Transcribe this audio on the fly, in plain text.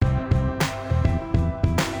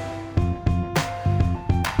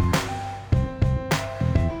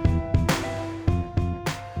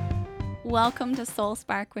Welcome to Soul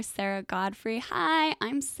Spark with Sarah Godfrey. Hi,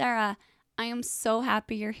 I'm Sarah. I am so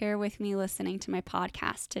happy you're here with me listening to my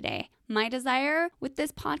podcast today. My desire with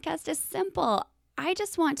this podcast is simple. I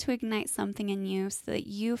just want to ignite something in you so that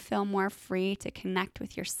you feel more free to connect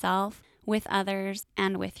with yourself, with others,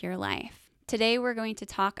 and with your life. Today we're going to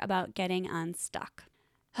talk about getting unstuck.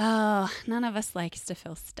 Oh, none of us likes to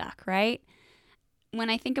feel stuck, right? When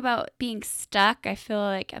I think about being stuck, I feel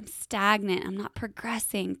like I'm stagnant. I'm not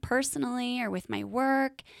progressing personally or with my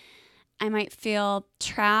work. I might feel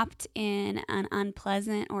trapped in an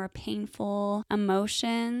unpleasant or a painful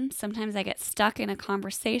emotion. Sometimes I get stuck in a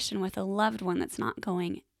conversation with a loved one that's not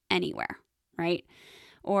going anywhere, right?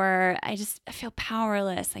 Or I feel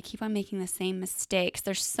powerless. I keep on making the same mistakes.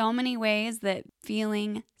 There's so many ways that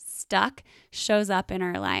feeling stuck shows up in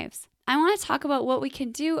our lives. I want to talk about what we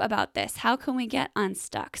can do about this. How can we get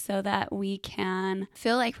unstuck so that we can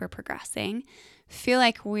feel like we're progressing, feel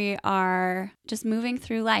like we are just moving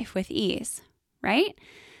through life with ease, right?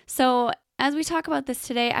 So as we talk about this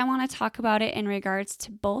today, I want to talk about it in regards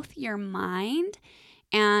to both your mind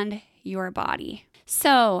and your body.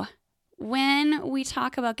 So when we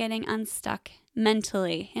talk about getting unstuck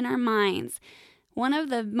mentally in our minds, one of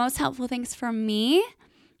the most helpful things for me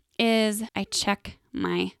is I check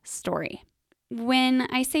my story. When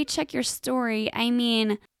I say check your story, I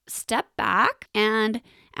mean step back and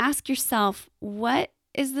ask yourself, what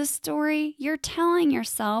is the story you're telling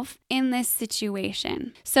yourself in this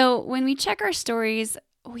situation? So when we check our stories,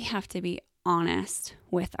 we have to be honest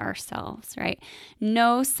with ourselves, right?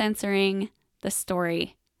 No censoring the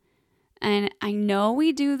story. And I know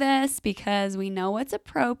we do this because we know what's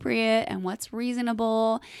appropriate and what's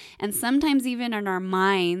reasonable. And sometimes even in our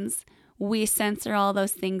minds, we censor all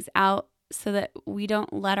those things out so that we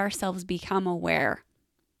don't let ourselves become aware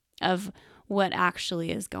of what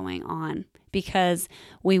actually is going on, because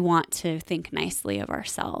we want to think nicely of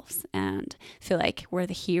ourselves and feel like we're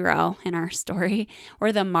the hero in our story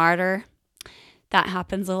or the martyr. That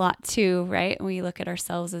happens a lot too, right? We look at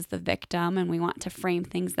ourselves as the victim and we want to frame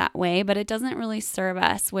things that way, but it doesn't really serve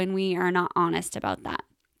us when we are not honest about that.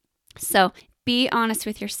 So be honest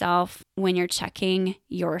with yourself when you're checking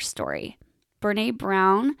your story. Brené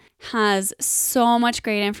Brown has so much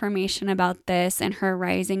great information about this in her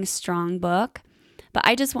Rising Strong book, but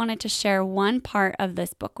I just wanted to share one part of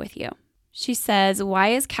this book with you. She says, why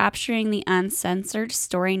is capturing the uncensored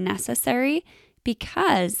story necessary?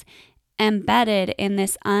 Because embedded in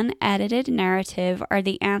this unedited narrative are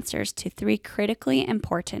the answers to 3 critically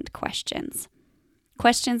important questions.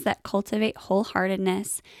 Questions that cultivate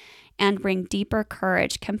wholeheartedness and bring deeper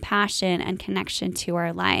courage, compassion, and connection to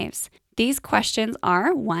our lives. These questions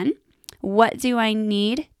are: 1, what do I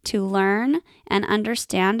need to learn and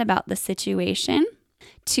understand about the situation?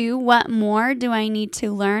 2, what more do I need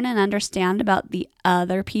to learn and understand about the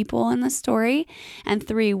other people in the story? And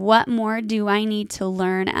 3, what more do I need to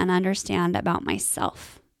learn and understand about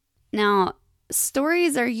myself? Now,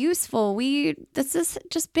 stories are useful. This is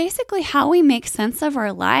just basically how we make sense of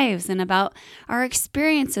our lives and about our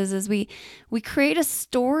experiences as we create a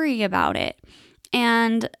story about it.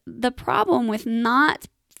 And the problem with not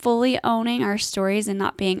fully owning our stories and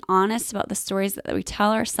not being honest about the stories that we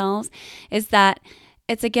tell ourselves is that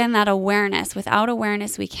it's, again, that awareness. Without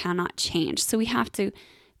awareness, we cannot change. So we have to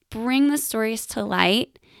bring the stories to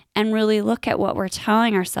light and really look at what we're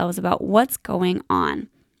telling ourselves about what's going on.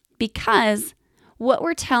 Because what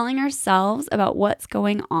we're telling ourselves about what's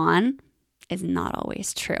going on is not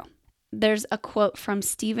always true. There's a quote from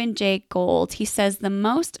Stephen Jay Gould. He says, the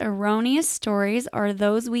most erroneous stories are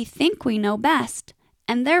those we think we know best,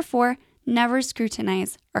 and therefore never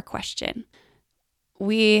scrutinize or question.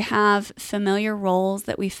 We have familiar roles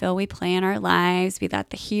that we feel we play in our lives, be that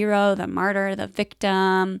the hero, the martyr, the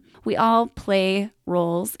victim. We all play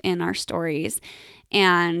roles in our stories.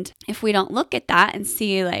 And if we don't look at that and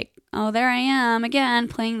see like, oh, there I am again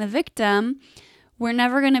playing the victim, we're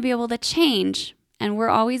never going to be able to change. And we're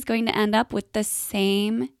always going to end up with the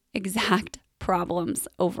same exact problems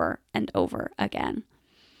over and over again.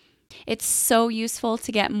 It's so useful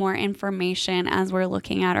to get more information as we're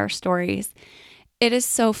looking at our stories. It is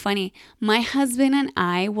so funny. My husband and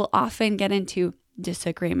I will often get into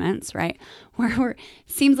disagreements, right? Where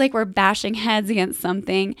seems like we're bashing heads against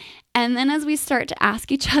something. And then as we start to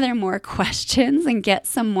ask each other more questions and get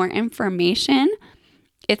some more information,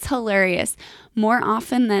 it's hilarious. More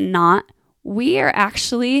often than not, we are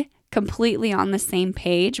actually completely on the same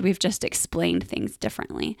page. We've just explained things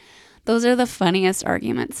differently. Those are the funniest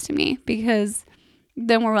arguments to me, because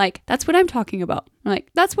then we're like, that's what I'm talking about. We're like,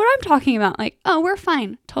 that's what I'm talking about. Like, oh, we're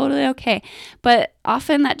fine. Totally okay. But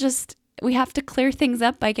often that just, we have to clear things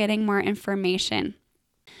up by getting more information.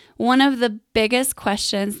 One of the biggest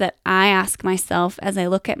questions that I ask myself as I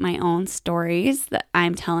look at my own stories that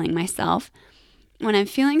I'm telling myself when I'm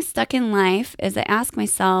feeling stuck in life is I ask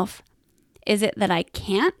myself, is it that I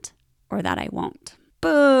can't or that I won't?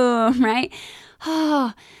 Boom, right?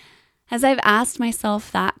 Oh, as I've asked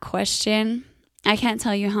myself that question, I can't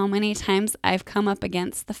tell you how many times I've come up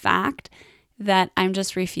against the fact that I'm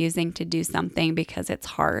just refusing to do something because it's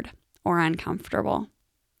hard or uncomfortable.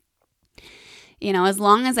 As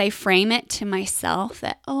long as I frame it to myself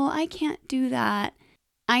that, I can't do that,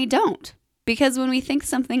 I don't. Because when we think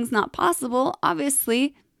something's not possible,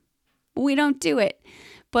 obviously, we don't do it.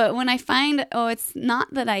 But when I find, it's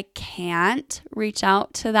not that I can't reach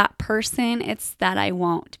out to that person, it's that I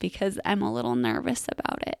won't because I'm a little nervous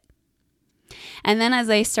about it. And then as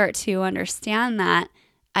I start to understand that,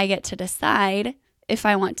 I get to decide if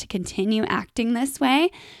I want to continue acting this way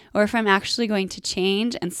or if I'm actually going to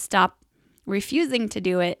change and stop refusing to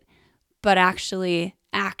do it, but actually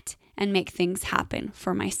act and make things happen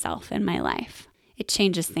for myself in my life. It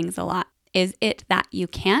changes things a lot. Is it that you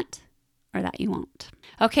can't or that you won't?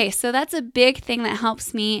 Okay, so that's a big thing that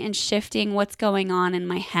helps me in shifting what's going on in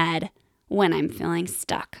my head when I'm feeling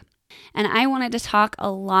stuck. And I wanted to talk a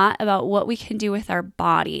lot about what we can do with our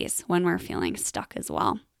bodies when we're feeling stuck as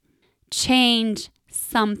well. Change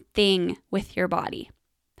something with your body.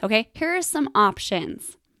 Okay, here are some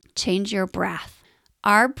options. Change your breath.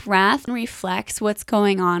 Our breath reflects what's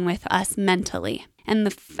going on with us mentally. And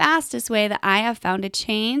the fastest way that I have found to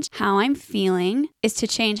change how I'm feeling is to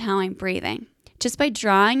change how I'm breathing. Just by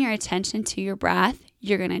drawing your attention to your breath,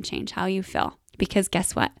 you're going to change how you feel. Because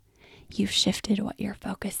guess what? You've shifted what you're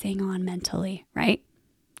focusing on mentally, right?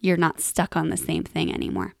 You're not stuck on the same thing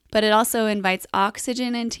anymore. But it also invites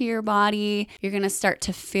oxygen into your body. You're going to start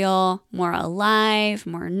to feel more alive,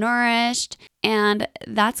 more nourished, and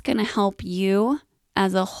that's going to help you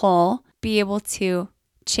as a whole be able to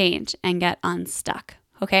change and get unstuck,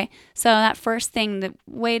 okay? So that first thing, the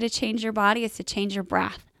way to change your body is to change your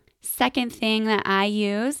breath. Second thing that I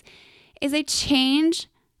use is I change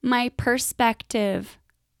my perspective,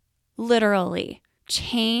 literally.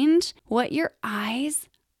 Change what your eyes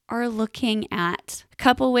are looking at. A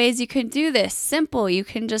couple ways you can do this. Simple. You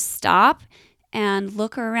can just stop and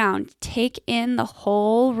look around. Take in the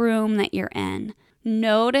whole room that you're in.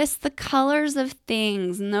 Notice the colors of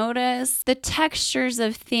things. Notice the textures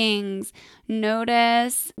of things.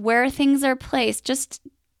 Notice where things are placed. Just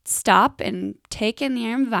stop and take in the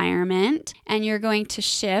environment, and you're going to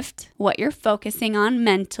shift what you're focusing on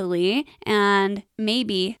mentally and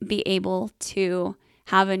maybe be able to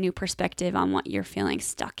have a new perspective on what you're feeling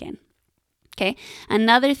stuck in. Okay.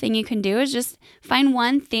 Another thing you can do is just find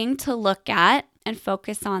one thing to look at and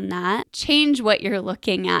focus on that. Change what you're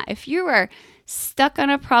looking at. If you are stuck on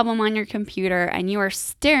a problem on your computer and you are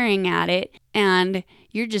staring at it and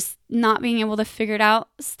you're just not being able to figure it out,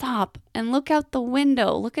 stop and look out the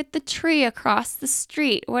window. Look at the tree across the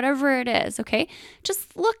street, whatever it is, okay?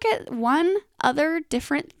 Just look at one other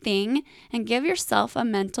different thing and give yourself a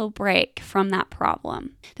mental break from that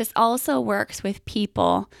problem. This also works with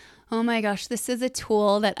people. Oh my gosh, this is a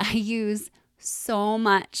tool that I use so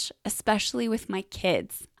much, especially with my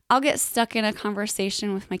kids. I'll get stuck in a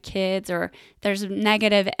conversation with my kids, or there's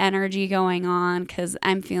negative energy going on because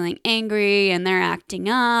I'm feeling angry and they're acting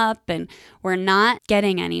up and we're not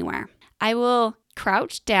getting anywhere. I will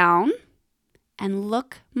crouch down and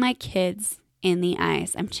look my kids in the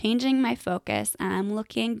eyes. I'm changing my focus and I'm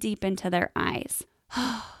looking deep into their eyes.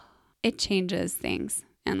 It changes things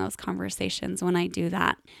in those conversations when I do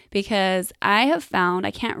that, because I have found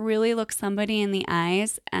I can't really look somebody in the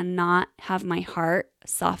eyes and not have my heart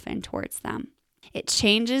soften towards them. It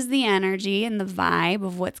changes the energy and the vibe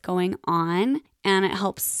of what's going on, and it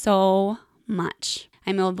helps so much.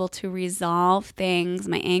 I'm able to resolve things,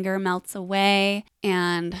 my anger melts away,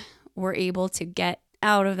 and we're able to get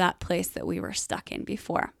out of that place that we were stuck in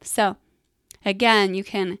before. So again, you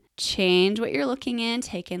can change what you're looking in,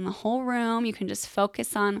 take in the whole room. You can just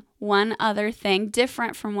focus on one other thing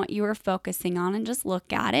different from what you were focusing on and just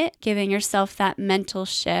look at it, giving yourself that mental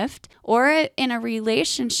shift. Or in a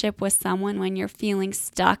relationship with someone when you're feeling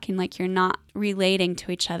stuck and like you're not relating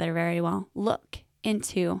to each other very well, look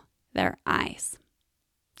into their eyes.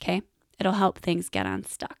 Okay? It'll help things get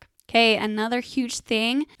unstuck. Okay, another huge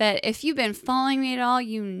thing that if you've been following me at all,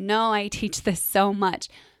 you know I teach this so much.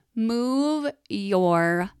 Move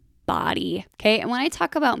your body. Okay. And when I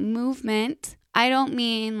talk about movement, I don't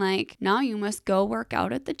mean like, now you must go work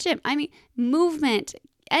out at the gym. I mean, movement,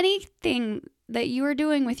 anything that you are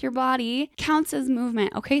doing with your body counts as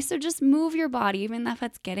movement. Okay, so just move your body, even if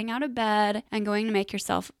it's getting out of bed and going to make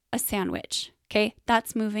yourself a sandwich. Okay,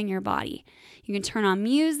 that's moving your body. You can turn on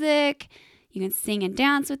music, you can sing and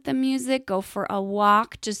dance with the music, go for a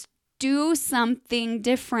walk, just do something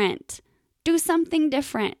different. Do something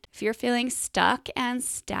different. If you're feeling stuck and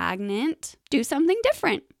stagnant, do something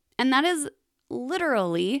different. And that is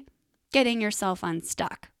literally getting yourself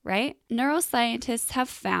unstuck, right? Neuroscientists have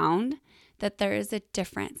found that there is a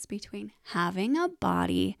difference between having a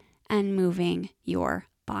body and moving your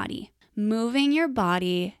body. Moving your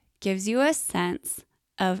body gives you a sense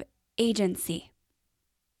of agency.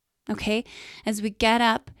 Okay? As we get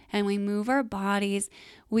up and we move our bodies,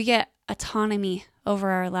 we get autonomy over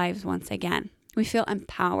our lives once again. We feel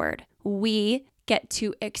empowered. We get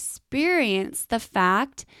to experience the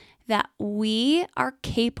fact that we are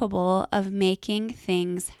capable of making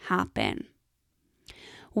things happen.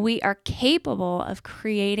 We are capable of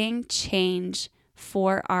creating change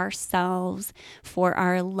for ourselves, for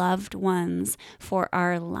our loved ones, for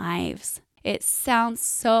our lives. It sounds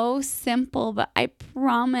so simple, but I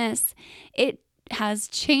promise it has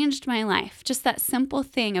changed my life. Just that simple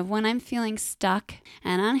thing of when I'm feeling stuck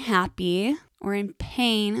and unhappy or in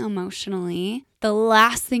pain emotionally, the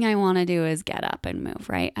last thing I want to do is get up and move,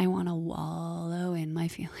 right? I want to wallow in my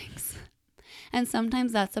feelings. And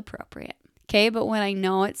sometimes that's appropriate. Okay, but when I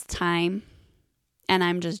know it's time and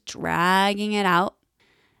I'm just dragging it out,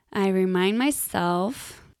 I remind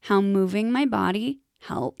myself how moving my body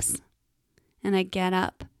helps. And I get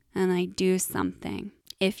up and I do something.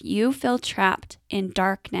 If you feel trapped in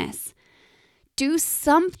darkness, do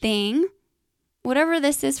something, whatever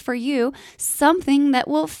this is for you, something that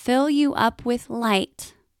will fill you up with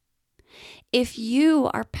light. If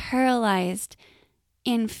you are paralyzed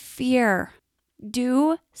in fear,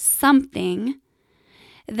 do something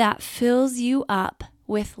that fills you up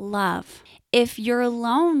with love. If you're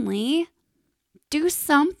lonely, do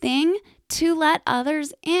something to let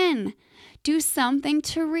others in. Do something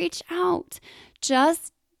to reach out.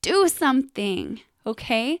 Just do something,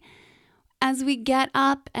 okay? As we get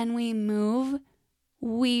up and we move,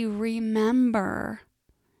 we remember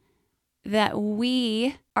that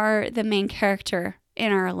we are the main character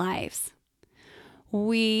in our lives.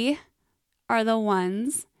 We are the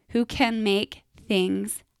ones who can make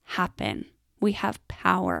things happen. We have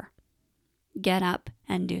power. Get up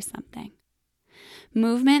and do something.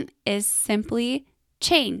 Movement is simply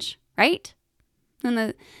change, right?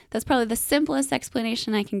 And that's probably the simplest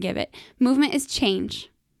explanation I can give it. Movement is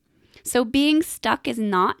change. So being stuck is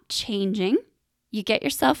not changing. You get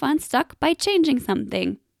yourself unstuck by changing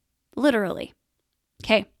something, literally.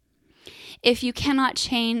 Okay. If you cannot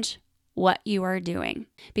change what you are doing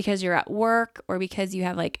because you're at work or because you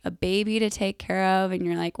have like a baby to take care of and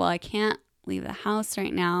you're like, well, I can't leave the house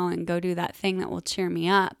right now and go do that thing that will cheer me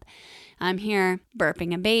up. I'm here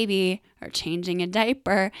burping a baby or changing a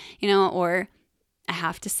diaper, or I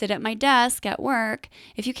have to sit at my desk at work.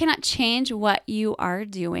 If you cannot change what you are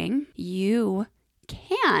doing, you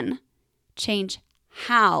can change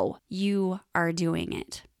how you are doing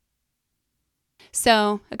it.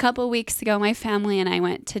 So a couple weeks ago, my family and I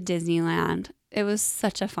went to Disneyland. It was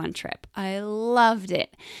such a fun trip. I loved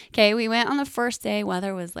it. Okay, we went on the first day.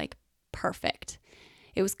 Weather was like perfect.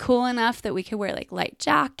 It was cool enough that we could wear like light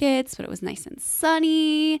jackets, but it was nice and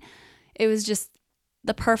sunny. It was just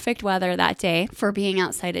the perfect weather that day for being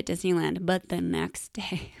outside at Disneyland. But the next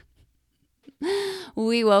day,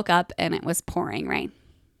 we woke up and it was pouring rain.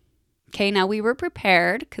 Okay, now we were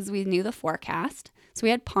prepared because we knew the forecast. So we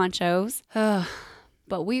had ponchos.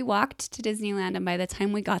 But we walked to Disneyland, and by the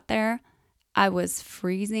time we got there, I was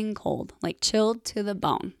freezing cold, like chilled to the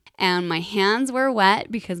bone. And my hands were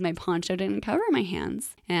wet because my poncho didn't cover my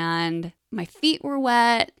hands. And my feet were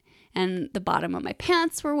wet. And the bottom of my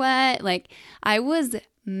pants were wet. Like, I was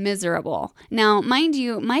miserable. Now, mind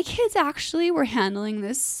you, my kids actually were handling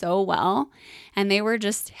this so well. And they were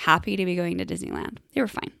just happy to be going to Disneyland. They were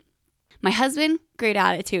fine. My husband, great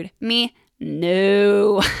attitude. Me,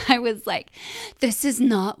 no. I was like, this is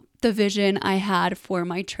not the vision I had for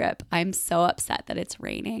my trip. I'm so upset that it's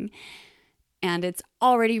raining. And it's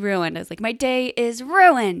already ruined. I was like, my day is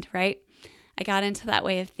ruined, right? I got into that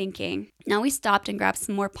way of thinking. Now we stopped and grabbed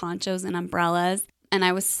some more ponchos and umbrellas. And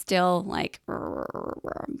I was still like,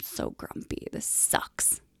 I'm so grumpy. This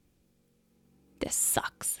sucks. This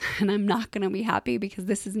sucks. And I'm not going to be happy because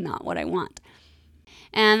this is not what I want.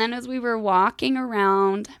 And then as we were walking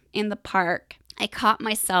around in the park, I caught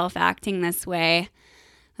myself acting this way.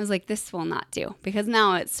 I was like, this will not do. Because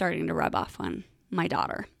now it's starting to rub off on my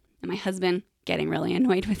daughter and my husband getting really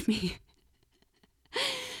annoyed with me.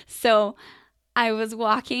 So I was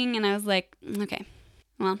walking and I was like, okay,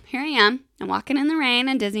 well, here I am. I'm walking in the rain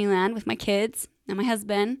in Disneyland with my kids and my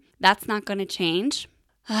husband. That's not going to change.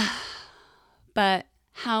 But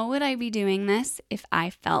how would I be doing this if I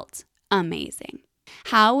felt amazing?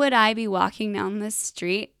 How would I be walking down this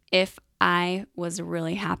street if I was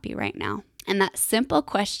really happy right now? And that simple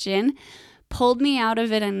question pulled me out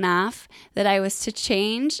of it enough that I just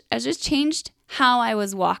changed how I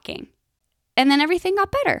was walking. And then everything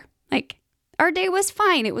got better. Like, our day was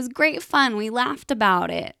fine. It was great fun. We laughed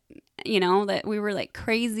about it. That we were like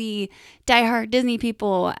crazy diehard Disney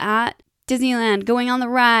people at Disneyland, going on the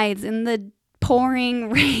rides in the pouring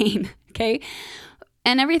rain. Okay.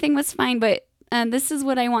 And everything was fine. But this is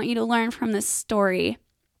what I want you to learn from this story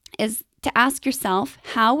is to ask yourself,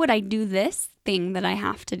 how would I do this thing that I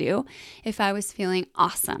have to do if I was feeling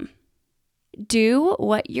awesome? Do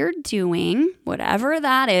what you're doing, whatever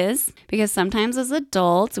that is, because sometimes as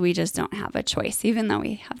adults, we just don't have a choice, even though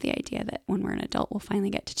we have the idea that when we're an adult, we'll finally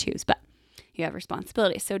get to choose, but you have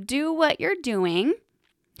responsibility. So do what you're doing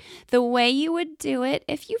the way you would do it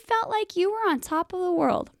if you felt like you were on top of the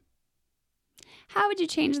world. How would you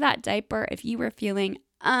change that diaper if you were feeling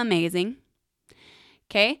amazing?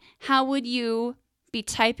 Okay, how would you be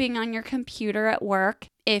typing on your computer at work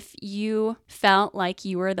if you felt like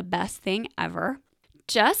you were the best thing ever?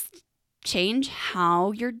 Just change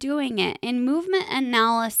how you're doing it. In movement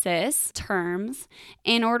analysis terms,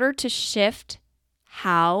 in order to shift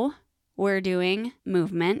how we're doing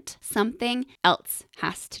movement, something else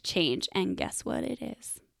has to change. And guess what it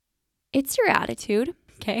is? It's your attitude,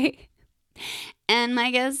 okay? And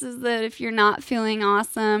my guess is that if you're not feeling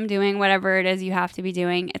awesome doing whatever it is you have to be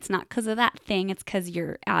doing, it's not because of that thing. It's because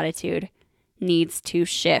your attitude needs to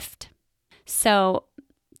shift. So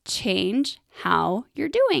change how you're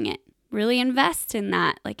doing it. Really invest in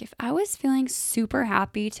that. Like if I was feeling super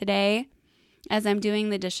happy today as I'm doing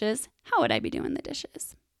the dishes, how would I be doing the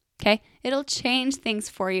dishes? Okay, it'll change things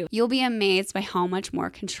for you. You'll be amazed by how much more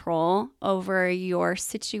control over your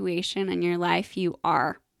situation and your life you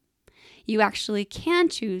are. You actually can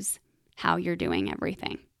choose how you're doing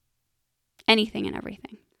everything. Anything and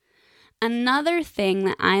everything. Another thing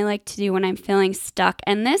that I like to do when I'm feeling stuck,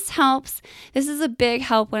 and this helps, this is a big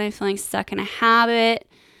help when I'm feeling stuck in a habit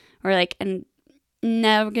or like a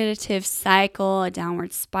negative cycle, a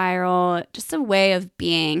downward spiral, just a way of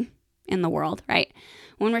being in the world, right?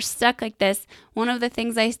 When we're stuck like this, one of the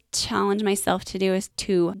things I challenge myself to do is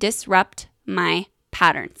to disrupt my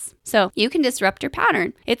patterns. So you can disrupt your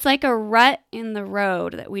pattern. It's like a rut in the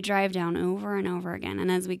road that we drive down over and over again. And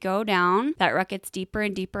as we go down, that rut gets deeper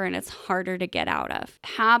and deeper and it's harder to get out of.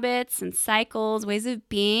 Habits and cycles, ways of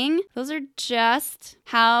being, those are just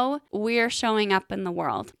how we're showing up in the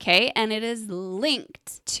world, okay? And it is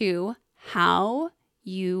linked to how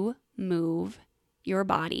you move your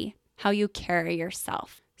body, how you carry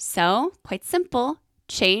yourself. So, quite simple,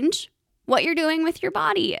 change what you're doing with your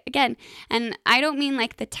body. Again, and I don't mean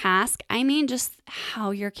like the task, I mean just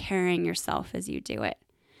how you're carrying yourself as you do it.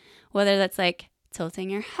 Whether that's like tilting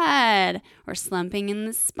your head or slumping in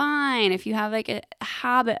the spine. If you have like a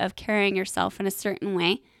habit of carrying yourself in a certain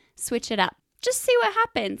way, switch it up. Just see what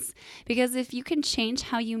happens. Because if you can change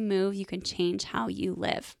how you move, you can change how you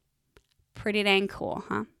live. Pretty dang cool,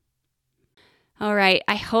 huh? All right,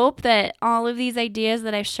 I hope that all of these ideas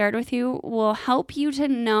that I've shared with you will help you to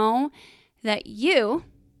know that you,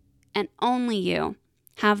 and only you,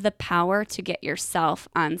 have the power to get yourself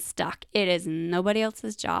unstuck. It is nobody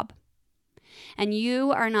else's job. And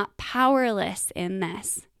you are not powerless in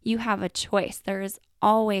this. You have a choice. There is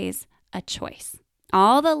always a choice.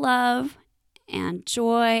 All the love and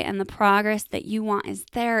joy and the progress that you want is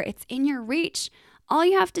there. It's in your reach. All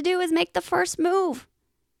you have to do is make the first move.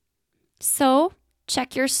 So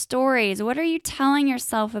check your stories. What are you telling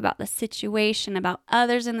yourself about the situation, about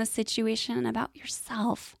others in the situation, and about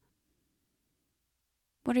yourself?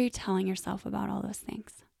 What are you telling yourself about all those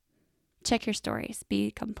things? Check your stories.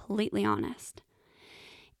 Be completely honest.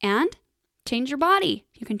 And change your body.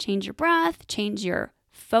 You can change your breath, change your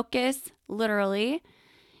focus, literally,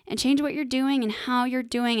 and change what you're doing and how you're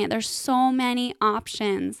doing it. There's so many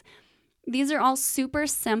options. These are all super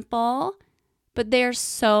simple, but they're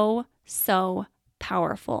so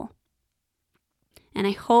powerful. And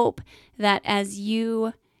I hope that as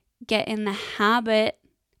you get in the habit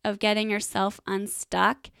of getting yourself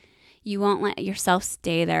unstuck, you won't let yourself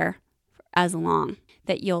stay there as long.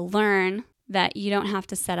 That you'll learn that you don't have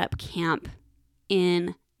to set up camp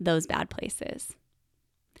in those bad places.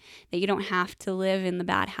 That you don't have to live in the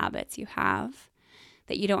bad habits you have.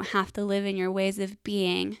 That you don't have to live in your ways of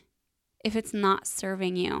being if it's not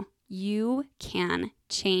serving you. You can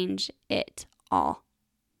change it all.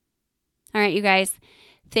 All right, you guys,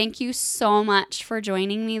 thank you so much for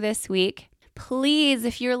joining me this week. Please,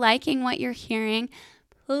 if you're liking what you're hearing,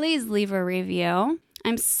 please leave a review.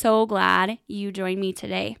 I'm so glad you joined me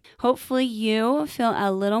today. Hopefully you feel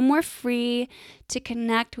a little more free to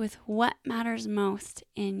connect with what matters most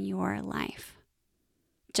in your life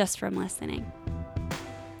just from listening.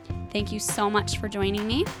 Thank you so much for joining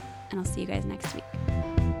me, and I'll see you guys next week.